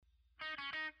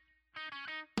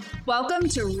Welcome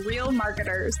to Real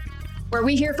Marketers, where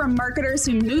we hear from marketers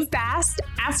who move fast,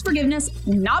 ask forgiveness,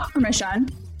 not permission,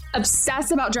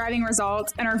 obsess about driving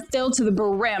results, and are filled to the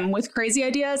brim with crazy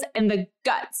ideas and the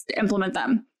guts to implement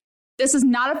them. This is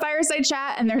not a fireside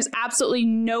chat, and there's absolutely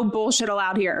no bullshit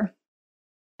allowed here.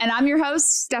 And I'm your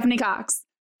host, Stephanie Cox.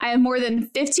 I have more than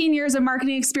 15 years of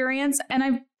marketing experience, and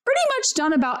I've pretty much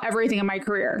done about everything in my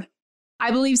career.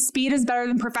 I believe speed is better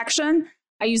than perfection.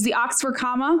 I use the Oxford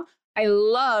comma. I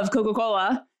love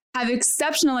Coca-Cola, have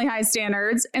exceptionally high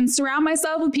standards, and surround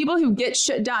myself with people who get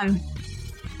shit done.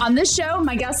 On this show,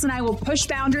 my guests and I will push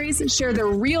boundaries, share the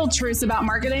real truths about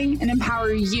marketing, and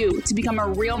empower you to become a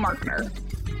real marketer.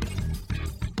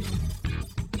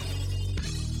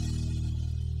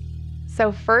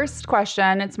 So first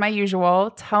question, it's my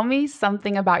usual. Tell me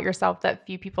something about yourself that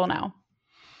few people know.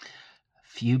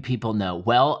 Few people know.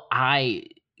 Well, I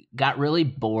got really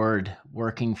bored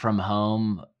working from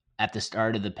home at the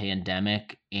start of the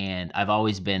pandemic, and I've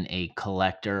always been a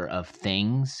collector of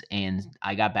things, and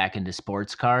I got back into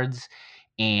sports cards,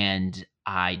 and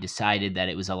I decided that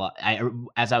it was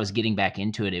as I was getting back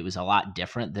into it, it was a lot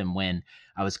different than when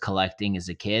I was collecting as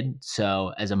a kid.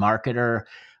 So as a marketer,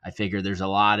 I figure there's a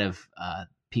lot of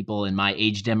people in my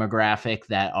age demographic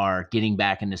that are getting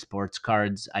back into sports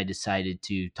cards. I decided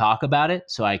to talk about it.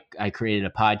 So I created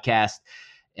a podcast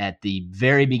at the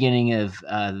very beginning of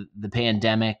the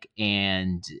pandemic,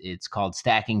 and it's called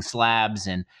Stacking Slabs.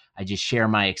 And I just share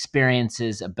my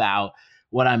experiences about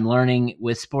what I'm learning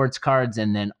with sports cards,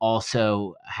 and then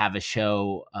also have a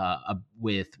show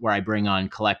where I bring on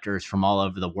collectors from all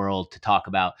over the world to talk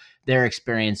about their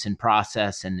experience and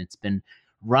process. And it's been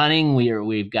running.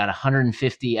 We've got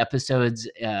 150 episodes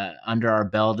under our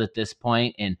belt at this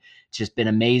point, and it's just been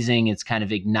amazing. It's kind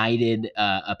of ignited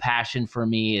a passion for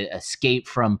me, escape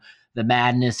from the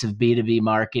madness of B2B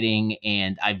marketing,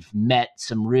 and I've met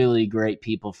some really great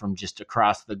people from just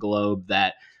across the globe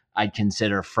that I'd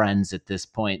consider friends at this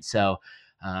point. So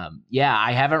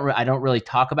I don't really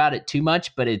talk about it too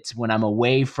much, but it's when I'm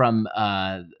away from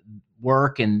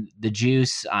work and the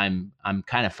juice, I'm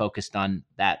kind of focused on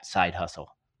that side hustle.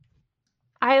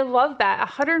 I love that.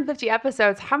 150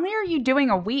 episodes. How many are you doing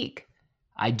a week?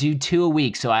 I do 2 a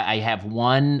week. So I have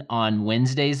one on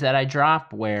Wednesdays that I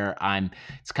drop where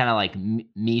it's kind of like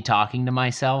me talking to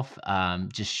myself,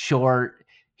 just short.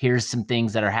 Here's some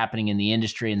things that are happening in the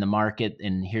industry, in the market,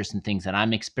 and here's some things that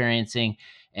I'm experiencing.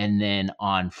 And then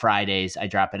on Fridays, I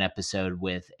drop an episode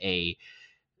with a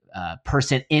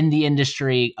person in the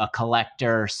industry, a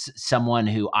collector, someone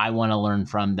who I want to learn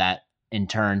from, that in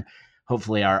turn,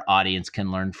 hopefully our audience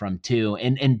can learn from too.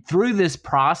 And through this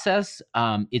process,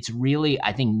 it's really,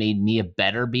 I think, made me a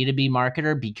better B2B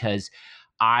marketer, because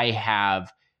I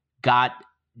have got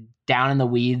down in the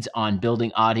weeds on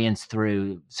building audience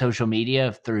through social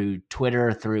media, through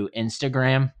Twitter, through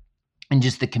Instagram, and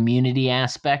just the community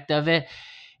aspect of it.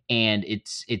 And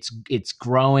it's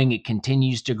growing. It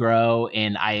continues to grow.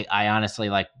 And I honestly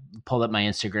pulled up my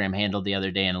Instagram handle the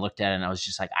other day and looked at it, and I was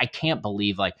just like, I can't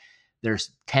believe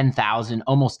there's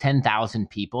almost 10,000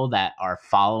 people that are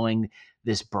following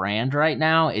this brand right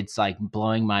now. It's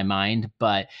blowing my mind.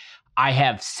 But I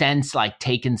have since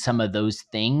taken some of those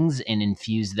things and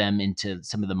infused them into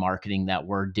some of the marketing that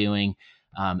we're doing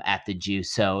at the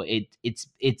Juice. So it's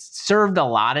served a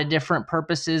lot of different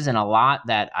purposes, and a lot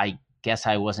that I guess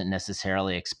I wasn't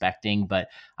necessarily expecting, but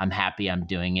I'm happy I'm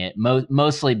doing it,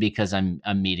 mostly because I'm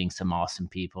meeting some awesome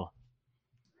people.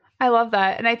 I love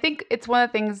that. And I think it's one of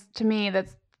the things to me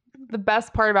that's the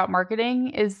best part about marketing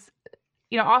is,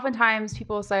 oftentimes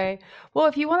people say, well,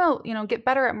 if you want to, get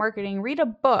better at marketing, read a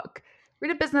book,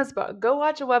 read a business book, go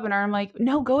watch a webinar. I'm like,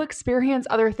 no, go experience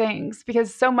other things,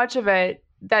 because so much of it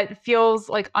that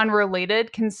feels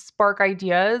unrelated can spark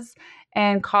ideas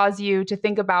and cause you to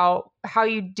think about how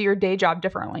you do your day job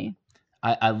differently.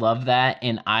 I love that.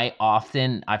 And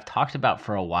I've talked about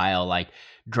for a while,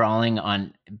 drawing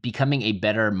on becoming a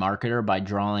better marketer by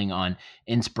drawing on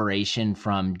inspiration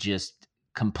from just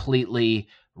completely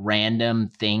random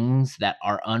things that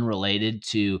are unrelated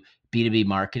to B2B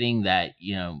marketing that,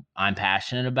 I'm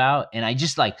passionate about. And I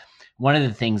just one of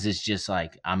the things is just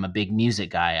I'm a big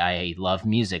music guy. I love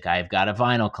music. I've got a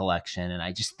vinyl collection, and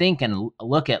I just think and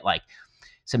look at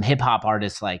some hip hop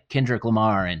artists like Kendrick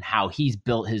Lamar and how he's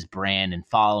built his brand and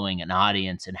following an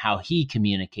audience and how he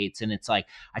communicates. And it's I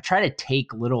try to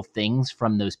take little things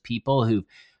from those people who've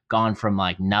gone from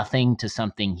nothing to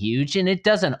something huge. And it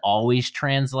doesn't always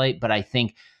translate, but I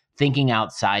think thinking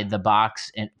outside the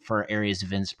box and for areas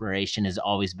of inspiration has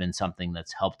always been something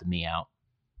that's helped me out.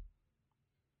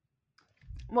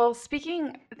 Well,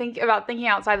 think about thinking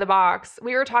outside the box,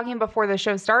 we were talking before the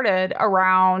show started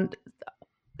around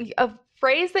a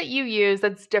phrase that you use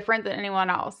that's different than anyone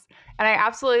else. And I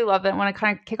absolutely love it. I want to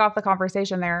kind of kick off the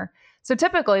conversation there. So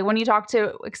typically when you talk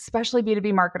to especially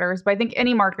B2B marketers, but I think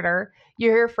any marketer, you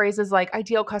hear phrases like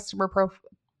ideal customer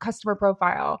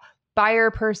profile,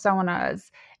 buyer personas,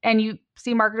 and you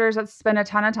see marketers that spend a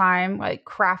ton of time like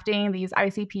crafting these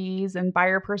ICPs and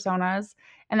buyer personas,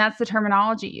 and that's the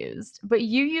terminology used. But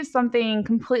you use something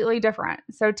completely different.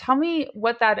 So tell me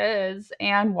what that is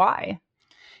and why.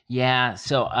 Yeah.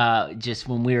 So just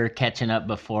when we were catching up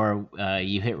before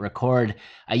you hit record,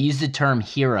 I used the term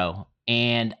hero,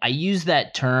 and I use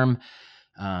that term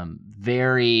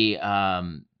very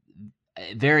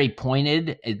very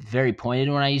pointed. It's very pointed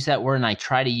when I use that word, and I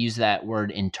try to use that word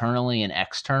internally and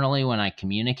externally when I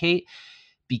communicate,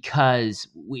 because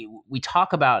we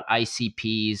talk about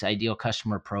ICPs, ideal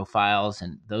customer profiles,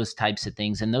 and those types of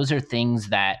things, and those are things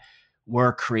that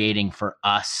we're creating for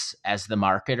us as the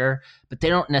marketer, but they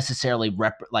don't necessarily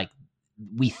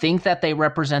we think that they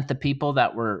represent the people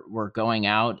that we're going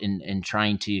out and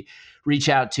trying to reach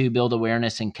out to, build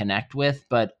awareness and connect with.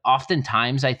 But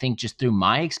oftentimes, I think just through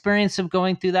my experience of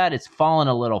going through that, it's fallen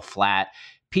a little flat.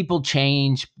 People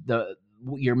change,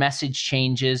 your message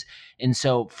changes. And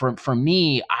so for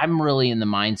me, I'm really in the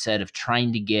mindset of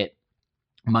trying to get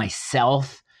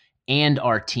myself and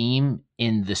our team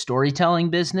in the storytelling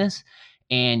business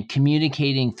and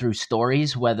communicating through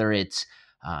stories, whether it's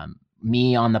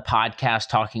me on the podcast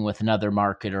talking with another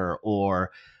marketer, or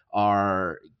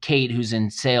our Kate, who's in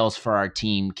sales for our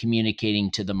team, communicating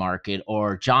to the market,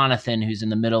 or Jonathan, who's in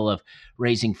the middle of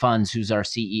raising funds, who's our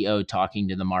CEO, talking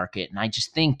to the market. And I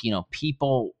just think,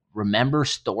 people remember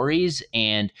stories,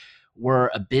 and we're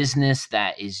a business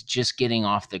that is just getting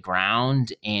off the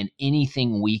ground, and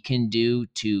anything we can do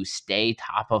to stay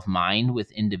top of mind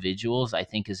with individuals, I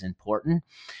think, is important.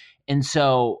 And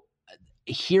so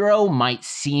hero might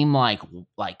seem like,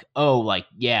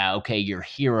 yeah, okay, you're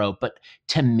hero. But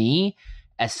to me,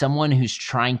 as someone who's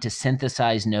trying to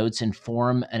synthesize notes and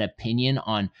form an opinion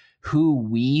on who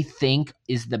we think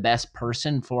is the best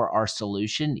person for our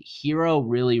solution, hero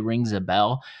really rings a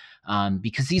bell,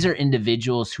 because these are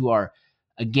individuals who are,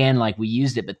 again, like we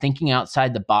used it, but thinking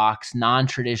outside the box,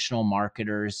 non-traditional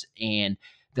marketers, and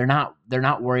they're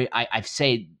not worried. I've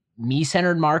said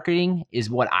me-centered marketing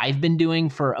is what I've been doing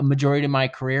for a majority of my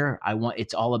career.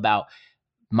 It's all about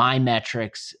my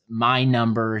metrics, my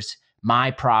numbers, my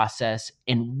process,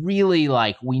 and really,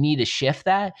 we need to shift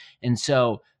that. And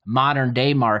so modern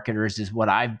day marketers is what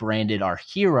I've branded our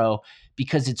hero,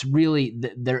 because it's really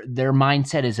their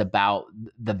mindset is about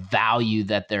the value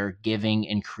that they're giving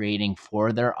and creating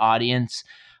for their audience.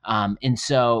 And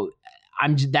so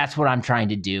that's what I'm trying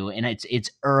to do. And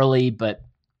it's early, but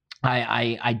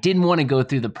I didn't want to go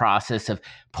through the process of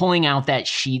pulling out that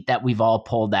sheet that we've all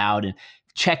pulled out and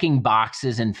checking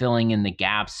boxes and filling in the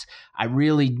gaps. I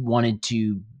really wanted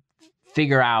to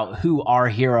figure out who our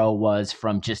hero was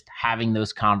from just having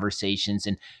those conversations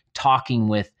and talking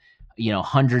with,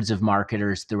 hundreds of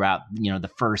marketers throughout,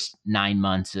 the first 9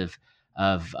 months of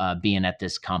being at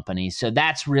this company. So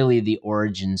that's really the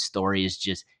origin story, is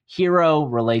just hero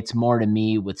relates more to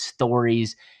me with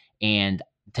stories. And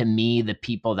to me, the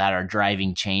people that are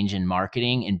driving change in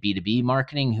marketing and B2B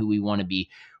marketing, who we want to be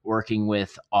working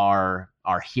with, are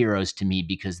heroes to me,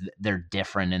 because they're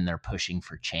different and they're pushing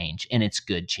for change, and it's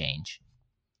good change.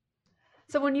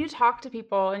 So when you talk to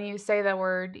people and you say that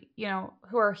word,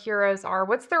 who our heroes are,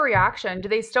 what's their reaction? Do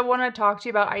they still want to talk to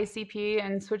you about ICP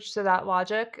and switch to that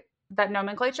logic, that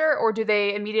nomenclature? Or do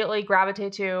they immediately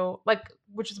gravitate to,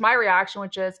 which is my reaction,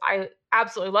 which is, I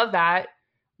absolutely love that.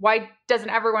 Why doesn't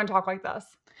everyone talk like this?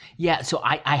 Yeah. So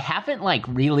I haven't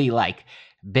really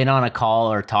been on a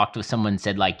call or talked with someone and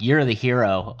said, you're the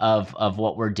hero of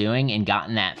what we're doing, and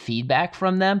gotten that feedback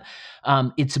from them.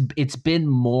 It's been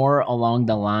more along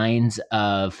the lines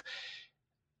of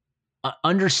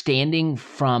understanding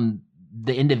from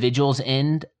the individual's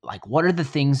end, what are the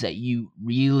things that you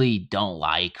really don't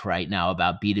like right now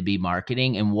about B2B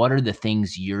marketing, and what are the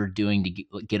things you're doing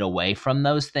to get away from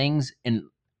those things? And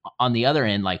on the other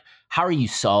end, how are you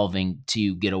solving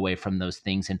to get away from those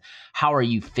things, and how are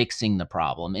you fixing the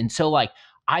problem? And so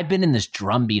I've been in this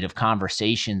drumbeat of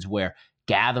conversations where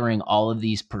gathering all of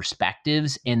these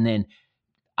perspectives, and then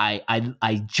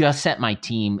I just sent my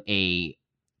team a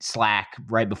Slack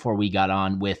right before we got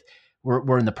on with,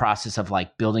 we're in the process of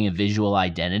building a visual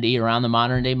identity around the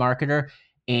modern day marketer.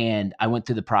 And I went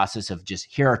through the process of just,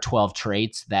 here are 12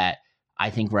 traits that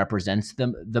I think represents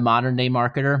the modern day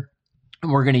marketer.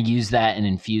 And we're going to use that and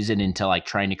infuse it into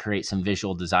trying to create some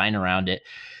visual design around it.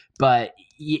 But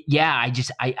Yeah,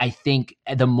 I think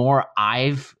the more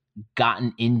I've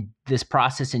gotten in this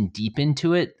process and deep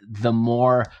into it, the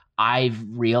more I've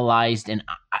realized and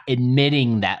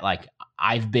admitting that like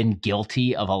I've been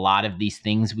guilty of a lot of these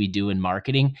things we do in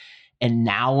marketing. And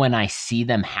now when I see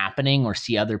them happening or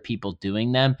see other people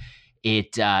doing them,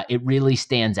 it really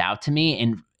stands out to me.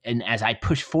 And as I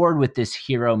push forward with this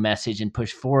hero message and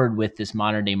push forward with this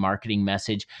modern day marketing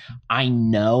message, I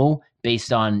know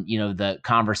based on, the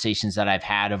conversations that I've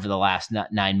had over the last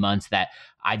 9 months that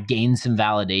I've gained some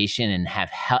validation and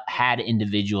have had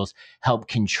individuals help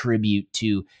contribute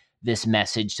to this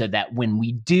message so that when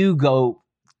we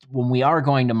are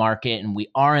going to market and we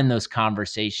are in those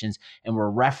conversations and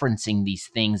we're referencing these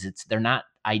things, they're not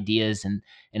ideas and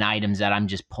items that I'm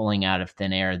just pulling out of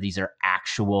thin air. These are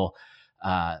actual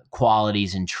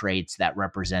qualities and traits that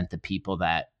represent the people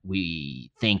that we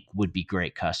think would be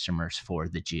great customers for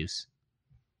the juice.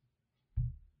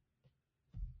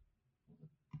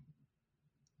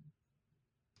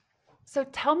 So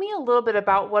tell me a little bit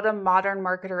about what a modern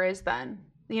marketer is then.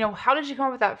 How did you come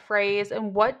up with that phrase,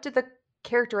 and what did the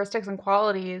characteristics and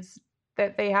qualities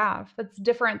that they have that's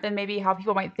different than maybe how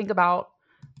people might think about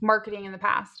marketing in the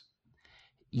past?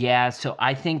 Yeah, so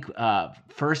I think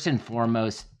first and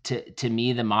foremost, to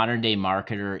me, the modern day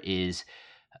marketer is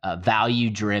value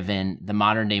driven. The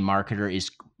modern day marketer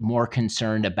is more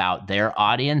concerned about their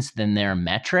audience than their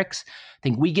metrics. I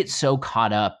think we get so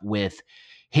caught up with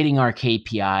hitting our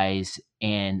KPIs,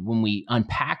 and when we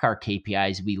unpack our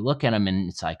KPIs, we look at them and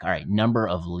it's like, all right, number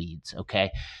of leads.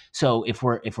 Okay, so if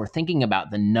we're thinking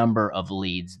about the number of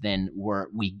leads, then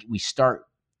we start,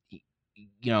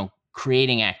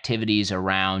 creating activities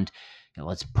around,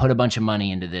 let's put a bunch of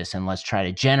money into this and let's try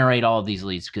to generate all of these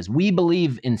leads, because we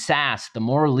believe in SaaS, the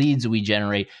more leads we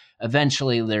generate,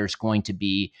 eventually there's going to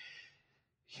be,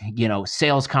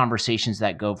 sales conversations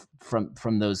that go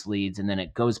from those leads, and then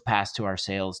it goes past to our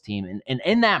sales team. And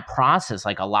in that process,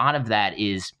 like a lot of that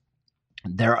is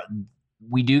there,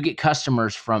 we do get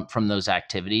customers from those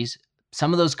activities.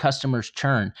 Some of those customers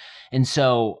churn. And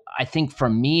so I think for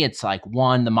me, it's like,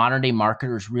 one, the modern day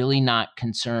marketer is really not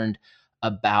concerned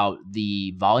about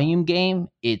the volume game.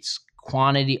 It's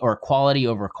quantity or quality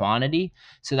over quantity.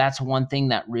 So that's one thing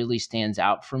that really stands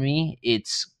out for me.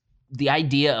 It's the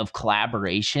idea of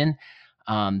collaboration,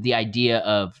 the idea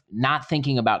of not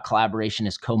thinking about collaboration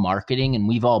as co-marketing. And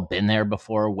we've all been there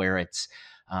before, where it's,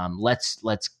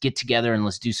 let's get together and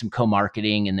let's do some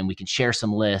co-marketing, and then we can share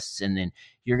some lists, and then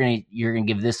you're gonna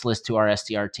give this list to our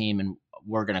SDR team, and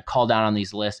we're gonna call down on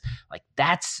these lists. Like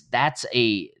that's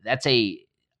a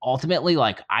ultimately,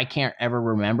 like, I can't ever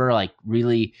remember like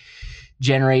really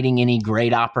generating any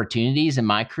great opportunities in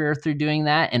my career through doing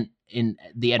that. And in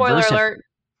the Spoiler adverse alert.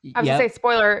 I was gonna say,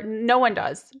 spoiler, no one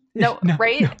does. No,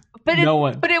 right? But no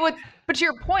one. But to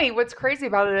your point, what's crazy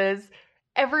about it is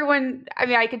everyone, I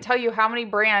mean, I can tell you how many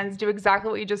brands do exactly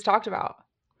what you just talked about.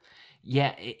 Yeah.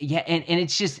 And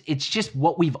it's just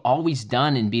what we've always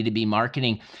done in B2B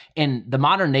marketing. And the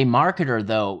modern day marketer,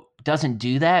 though, doesn't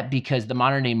do that, because the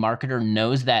modern day marketer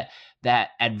knows that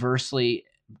adversely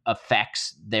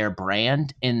affects their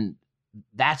brand. And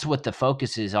that's what the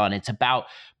focus is on. It's about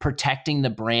protecting the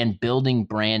brand,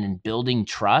 and building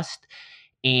trust.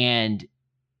 And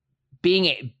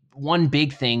being one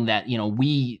big thing that,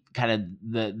 we kind of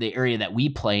the area that we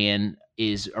play in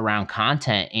is around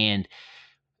content and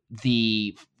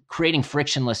the creating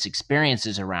frictionless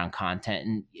experiences around content.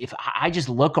 And if I just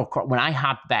look, when I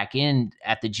hopped back in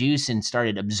at the Juice and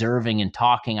started observing and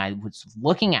talking, I was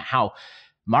looking at how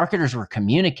marketers were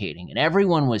communicating, and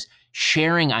everyone was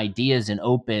sharing ideas and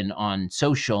open on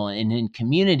social and in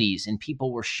communities, and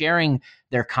people were sharing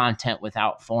their content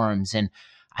without forums. And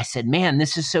I said, man,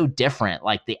 this is so different.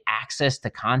 Like, the access to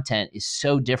content is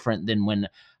so different than when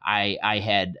I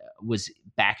was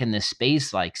back in this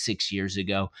space like 6 years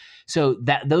ago. So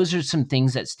those are some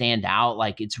things that stand out.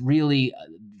 Like, it's really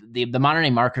the modern day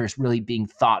marketer is really being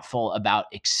thoughtful about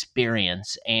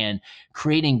experience and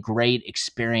creating great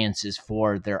experiences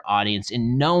for their audience,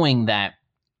 and knowing that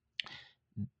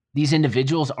these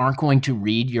individuals aren't going to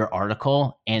read your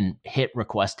article and hit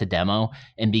request to demo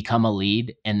and become a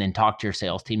lead and then talk to your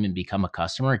sales team and become a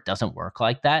customer. It doesn't work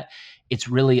like that. It's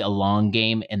really a long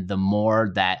game. And the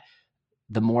more that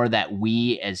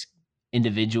we as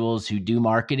individuals who do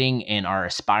marketing and are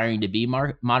aspiring to be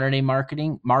modern day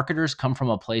marketers come from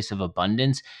a place of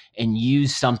abundance and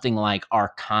use something like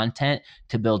our content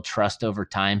to build trust over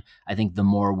time, I think the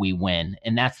more we win.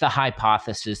 And that's the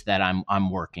hypothesis that I'm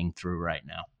working through right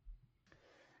now.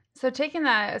 So taking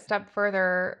that a step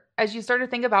further, as you start to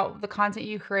think about the content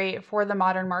you create for the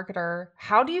modern marketer,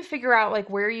 how do you figure out like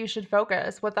where you should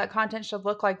focus, what that content should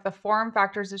look like, the form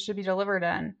factors it should be delivered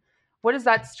in? What does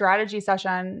that strategy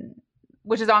session,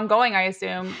 which is ongoing, I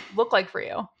assume, look like for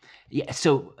you? Yeah,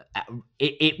 so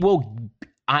it will.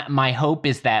 My hope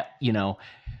is that,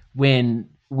 when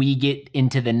we get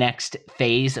into the next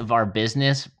phase of our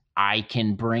business, I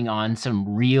can bring on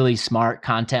some really smart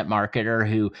content marketer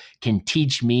who can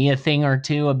teach me a thing or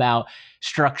two about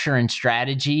structure and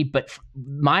strategy. But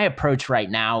my approach right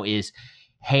now is,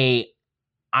 hey,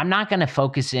 I'm not going to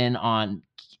focus in on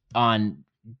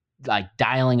like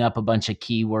dialing up a bunch of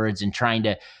keywords and trying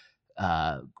to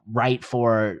write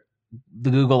for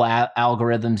the Google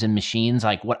algorithms and machines.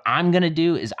 Like, what I'm going to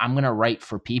do is I'm going to write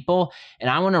for people, and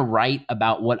I want to write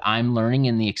about what I'm learning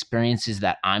and the experiences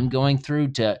that I'm going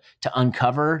through to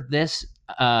uncover this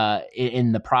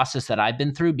in the process that I've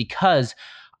been through, because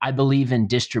I believe in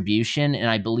distribution and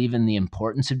I believe in the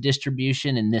importance of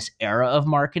distribution in this era of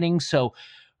marketing. So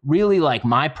really, like,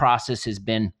 my process has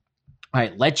been, all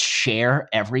right, let's share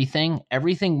everything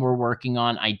we're working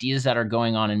on, ideas that are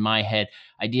going on in my head,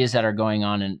 ideas that are going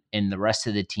on in the rest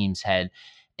of the team's head,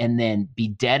 and then be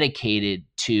dedicated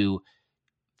to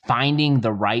finding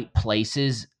the right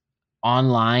places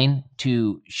online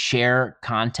to share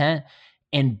content.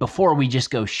 And before we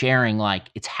just go sharing, like,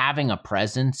 it's having a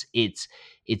presence, it's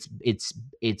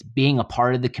being a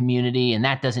part of the community. And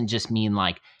that doesn't just mean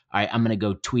like, all right, I'm going to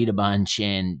go tweet a bunch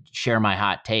and share my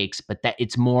hot takes, but that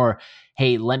it's more,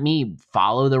 hey, let me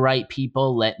follow the right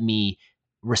people. Let me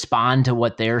respond to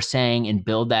what they're saying and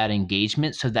build that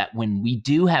engagement, so that when we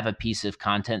do have a piece of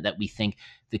content that we think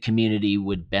the community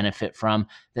would benefit from,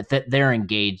 that they're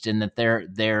engaged and that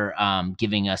they're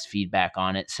giving us feedback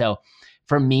on it. So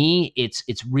for me, it's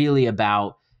really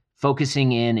about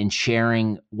focusing in and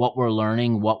sharing what we're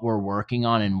learning, what we're working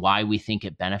on, and why we think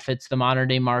it benefits the modern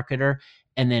day marketer.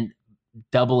 And then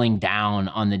doubling down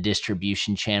on the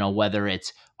distribution channel, whether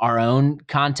it's our own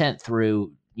content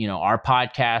through, our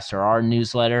podcast or our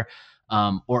newsletter,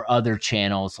 or other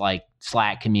channels like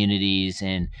Slack communities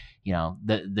and,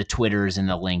 the Twitters and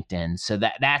the LinkedIn. So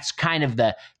that's kind of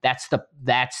that's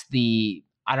the,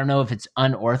 I don't know if it's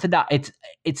unorthodox.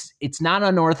 It's not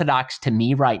unorthodox to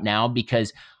me right now,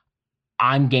 because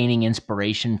I'm gaining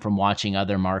inspiration from watching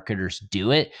other marketers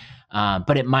do it.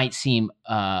 But it might seem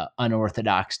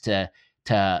unorthodox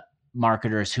to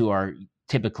marketers who are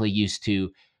typically used to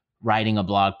writing a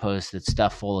blog post that's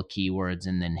stuffed full of keywords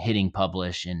and then hitting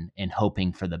publish and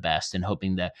hoping for the best and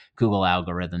hoping that Google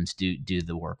algorithms do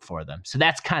the work for them. So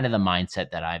that's kind of the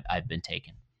mindset that I've been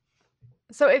taking.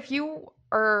 So if you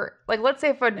are like, let's say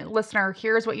if a listener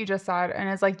hears what you just said and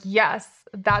is like, yes,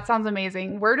 that sounds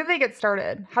amazing, where do they get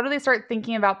started? How do they start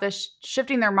thinking about this,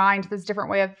 shifting their mind to this different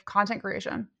way of content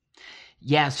creation?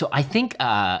 Yeah, so I think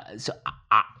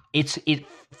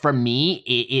for me,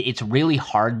 it's really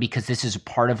hard, because this is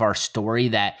part of our story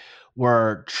that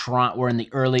we're in the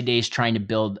early days trying to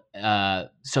build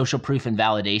social proof and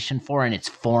validation for, and it's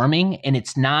forming, and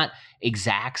it's not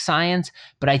exact science.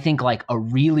 But I think like a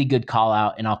really good call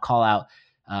out, and I'll call out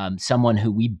someone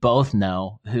who we both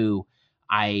know, who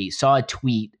I saw a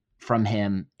tweet from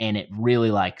him, and it really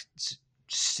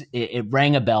it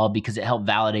rang a bell because it helped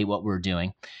validate what we're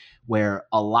doing, where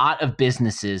a lot of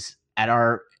businesses at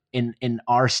in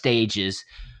our stages,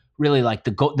 really like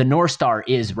the North Star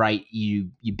is, right, you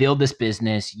build this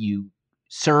business, you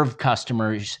serve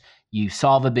customers, you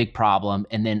solve a big problem,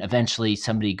 and then eventually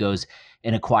somebody goes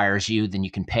and acquires you, then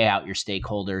you can pay out your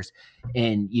stakeholders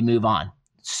and you move on.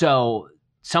 So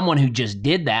someone who just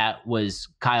did that was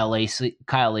Kyle Lacey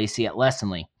at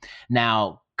Lessonly.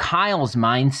 Now, Kyle's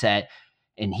mindset,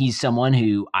 and he's someone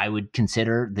who I would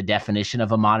consider the definition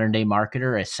of a modern day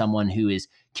marketer, as someone who is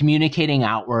communicating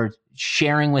outward,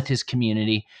 sharing with his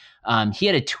community. He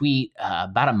had a tweet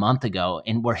about a month ago,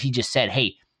 and where he just said,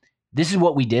 hey, this is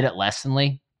what we did at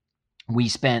Lessonly. We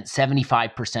spent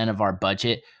 75% of our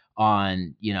budget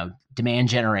on, demand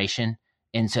generation.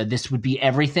 And so this would be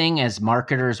everything as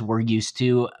marketers we're used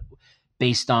to,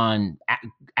 based on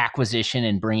acquisition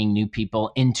and bringing new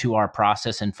people into our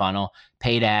process and funnel,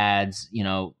 paid ads,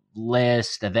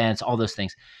 lists, events, all those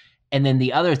things. And then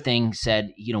the other thing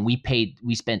said,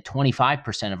 we spent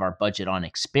 25% of our budget on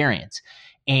experience.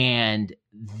 And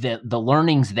the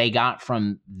learnings they got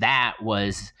from that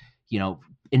was,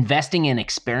 investing in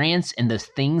experience and the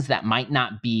things that might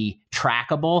not be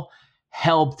trackable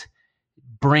helped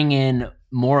bring in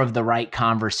more of the right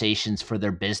conversations for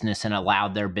their business and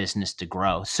allowed their business to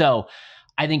grow. So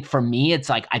I think for me, it's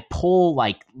like I pull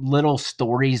like little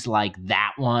stories like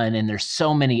that one, and there's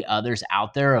so many others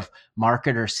out there of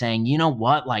marketers saying, you know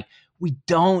what, like we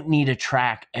don't need to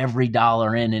track every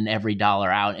dollar in and every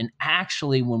dollar out. And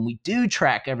actually, when we do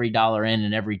track every dollar in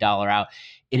and every dollar out,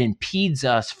 it impedes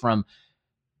us from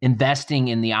investing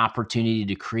in the opportunity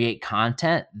to create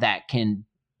content that can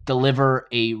deliver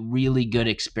a really good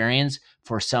experience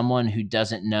for someone who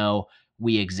doesn't know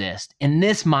we exist. And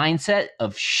this mindset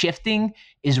of shifting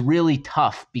is really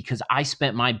tough because I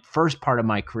spent my first part of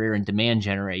my career in demand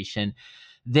generation.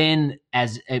 Then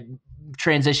as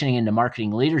transitioning into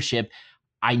marketing leadership,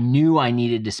 I knew I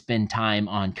needed to spend time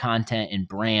on content and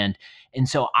brand. And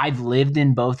so I've lived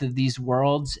in both of these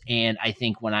worlds. And I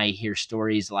think when I hear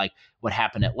stories like what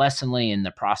happened at Lessonly and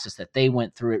the process that they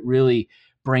went through, it really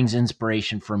brings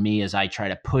inspiration for me as I try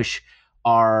to push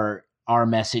our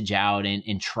message out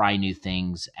and try new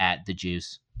things at The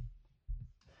Juice.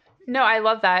 No, I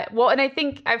love that. Well, and I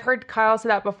think I've heard Kyle say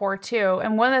that before too.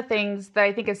 And one of the things that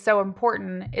I think is so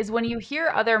important is when you hear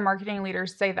other marketing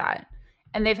leaders say that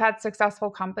and they've had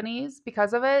successful companies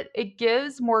because of it, it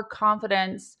gives more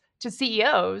confidence to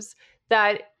CEOs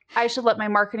that I should let my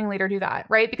marketing leader do that,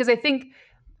 right? Because I think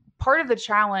part of the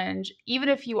challenge, even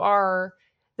if you are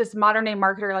this modern day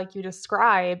marketer like you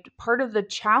described, part of the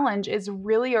challenge is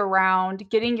really around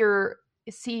getting your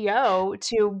CEO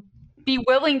to be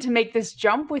willing to make this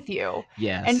jump with you.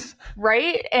 Yes. And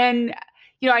right. And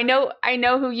I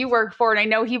know who you work for and I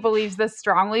know he believes this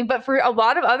strongly, but for a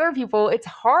lot of other people, it's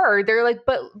hard. They're like,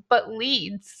 but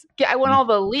leads. I want all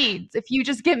the leads. If you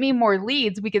just get me more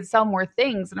leads, we could sell more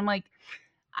things. And I'm like,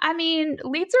 I mean,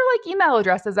 leads are like email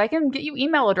addresses. I can get you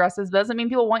email addresses. Doesn't mean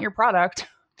people want your product.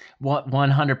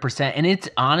 100%. And it's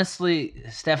honestly,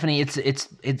 Stephanie, it's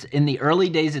in the early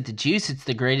days at The Juice, it's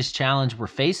the greatest challenge we're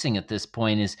facing at this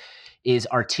point is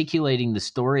articulating the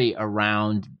story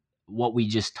around what we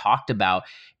just talked about.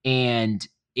 And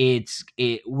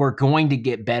we're going to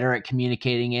get better at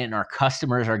communicating it, and our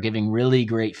customers are giving really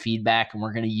great feedback, and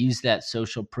we're going to use that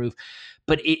social proof.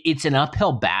 But it's an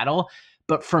uphill battle.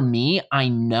 But for me, I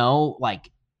know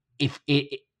if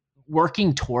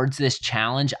working towards this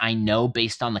challenge, I know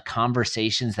based on the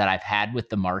conversations that I've had with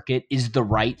the market is the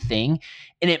right thing.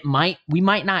 And we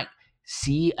might not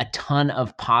see a ton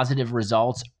of positive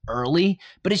results early,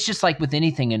 but it's just like with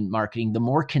anything in marketing, the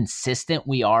more consistent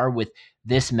we are with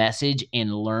this message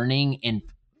and learning and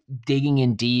digging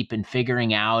in deep and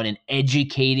figuring out and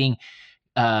educating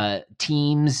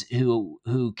teams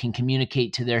who can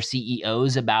communicate to their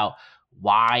CEOs about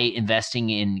why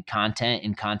investing in content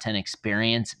and content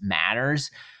experience matters,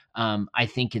 I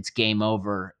think it's game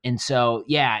over. And so,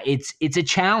 yeah, it's a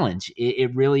challenge.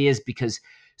 It really is, because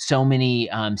so many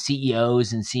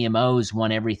CEOs and CMOs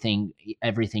want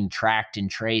everything tracked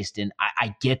and traced. And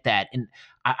I get that. And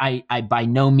I by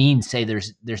no means say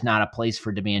there's not a place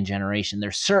for demand generation.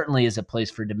 There certainly is a place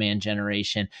for demand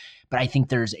generation, but I think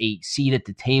there's a seat at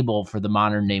the table for the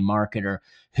modern day marketer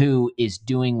who is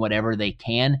doing whatever they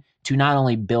can to not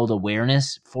only build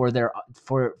awareness to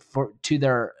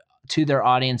their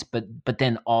audience, but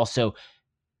then also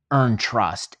earn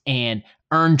trust. And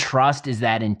earn trust is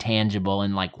that intangible.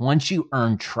 And once you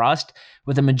earn trust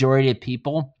with a majority of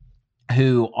people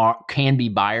who can be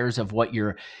buyers of what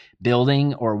you're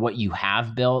building or what you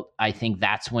have built, I think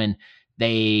that's when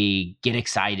they get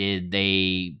excited,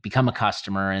 they become a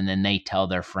customer, and then they tell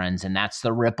their friends. And that's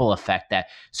the ripple effect that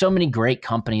so many great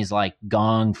companies like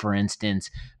Gong, for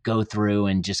instance, go through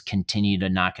and just continue to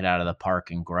knock it out of the park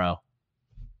and grow.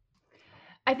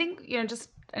 I think,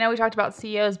 I know we talked about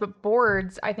CEOs, but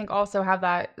boards, I think, also have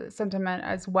that sentiment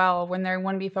as well when they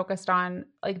want to be focused on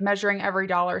measuring every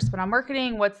dollar spent on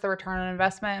marketing, what's the return on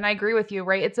investment. And I agree with you,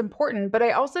 right? It's important. But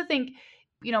I also think,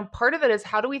 part of it is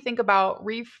how do we think about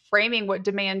reframing what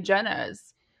demand gen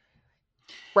is,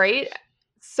 right?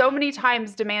 So many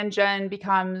times demand gen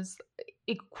becomes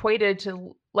equated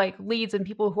to leads and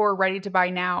people who are ready to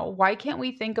buy now. Why can't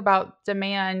we think about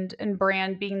demand and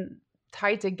brand being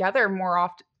tied together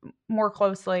more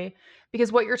closely?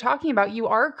 Because what you're talking about, you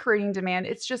are creating demand.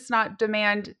 It's just not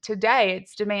demand today.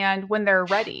 It's demand when they're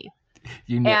ready.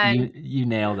 You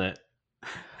nailed it.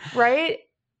 Right?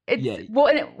 Well,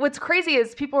 and what's crazy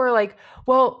is people are like,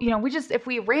 well, if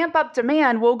we ramp up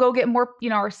demand, we'll go get more,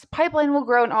 our pipeline will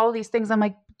grow and all of these things. I'm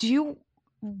like, do you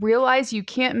realize you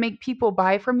can't make people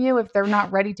buy from you if they're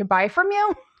not ready to buy from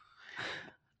you?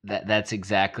 That's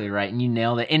exactly right. And you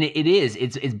nailed it. And it's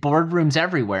boardrooms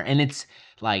everywhere. And it's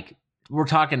we're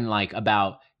talking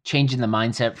about changing the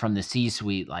mindset from the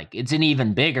C-suite. It's an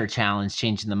even bigger challenge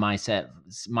changing the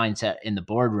mindset in the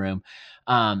boardroom.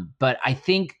 But I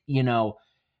think,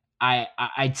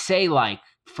 I'd say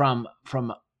from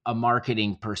a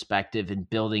marketing perspective and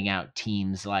building out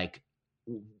teams,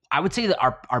 I would say that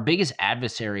our biggest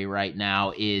adversary right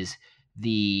now is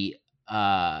the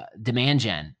demand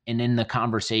gen and in the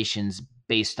conversations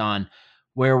based on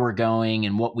where we're going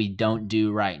and what we don't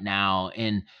do right now.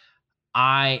 And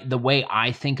the way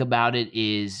I think about it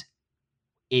is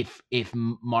if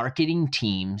marketing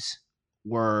teams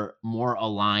were more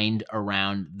aligned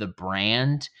around the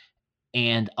brand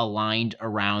and aligned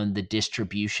around the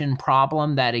distribution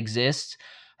problem that exists,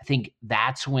 I think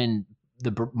that's when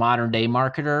the modern day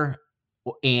marketer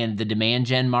and the demand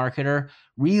gen marketer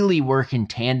really work in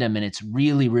tandem. And it's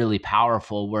really, really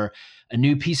powerful, where a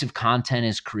new piece of content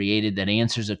is created that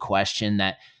answers a question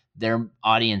that their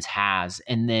audience has.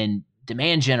 And then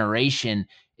demand generation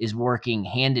is working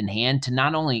hand in hand to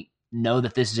not only know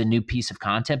that this is a new piece of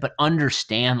content, but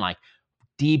understand like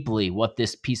deeply what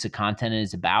this piece of content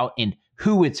is about and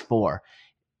who it's for.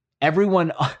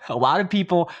 Everyone, a lot of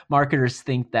people, marketers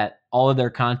think that all of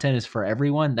their content is for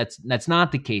everyone. That's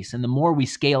not the case. And the more we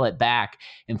scale it back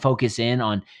and focus in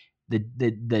on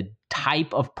the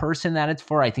type of person that it's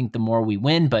for, I think the more we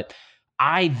win. But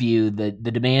I view the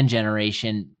demand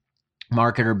generation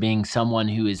marketer being someone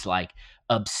who is like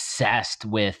obsessed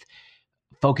with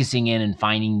focusing in and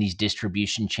finding these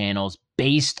distribution channels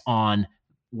based on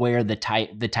where the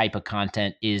type of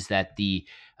content is that the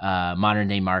modern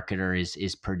day marketer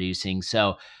is producing.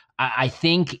 So I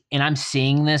think, and I'm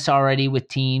seeing this already with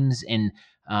teams, and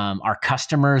our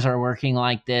customers are working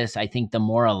like this. I think the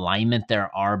more alignment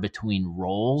there are between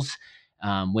roles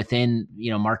within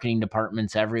marketing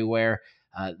departments everywhere,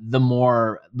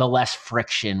 the less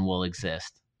friction will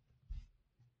exist.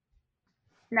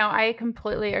 No, I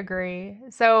completely agree.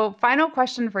 So, final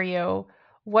question for you.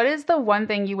 What is the one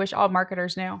thing you wish all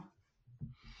marketers knew?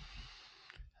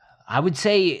 I would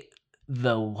say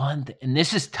the one, and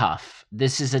this is tough.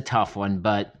 This is a tough one,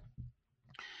 but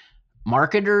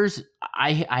marketers,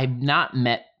 I've not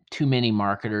met too many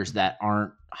marketers that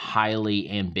aren't highly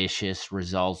ambitious,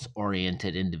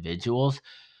 results-oriented individuals.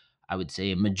 I would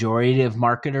say a majority of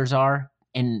marketers are,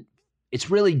 and it's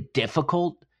really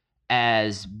difficult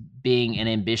as being an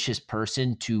ambitious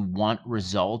person to want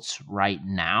results right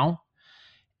now.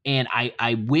 And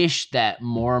I wish that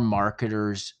more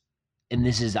marketers, and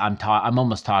this is I'm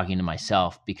almost talking to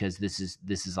myself, because this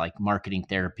is like marketing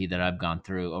therapy that I've gone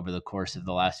through over the course of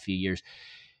the last few years.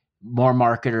 More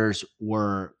marketers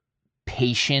were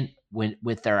patient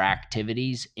with their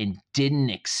activities and didn't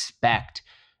expect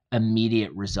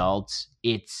immediate results.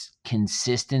 It's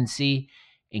consistency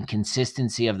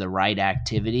of the right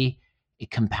activity.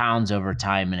 It compounds over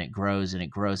time, and it grows and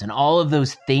it grows. And all of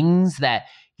those things that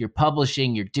you're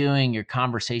publishing, you're doing, your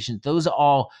conversations, those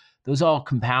all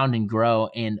compound and grow.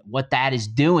 And what that is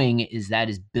doing is that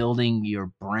is building your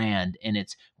brand. And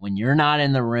it's when you're not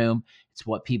in the room, it's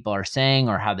what people are saying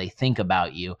or how they think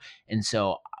about you. And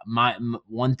so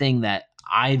one thing that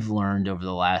I've learned over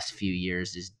the last few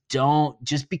years is don't,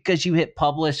 just because you hit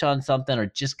publish on something or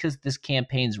just because this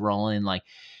campaign's rolling, like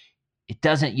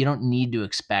you don't need to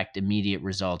expect immediate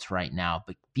results right now,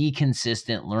 but be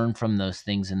consistent, learn from those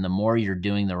things. And the more you're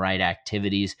doing the right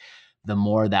activities, the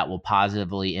more that will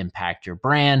positively impact your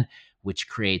brand, which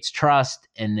creates trust,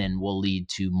 and then will lead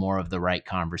to more of the right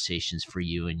conversations for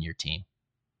you and your team.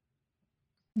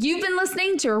 You've been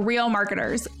listening to Real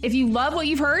Marketers. If you love what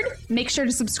you've heard, make sure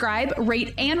to subscribe,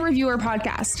 rate, and review our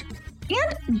podcast.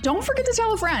 And don't forget to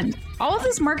tell a friend. All of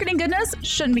this marketing goodness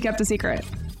shouldn't be kept a secret.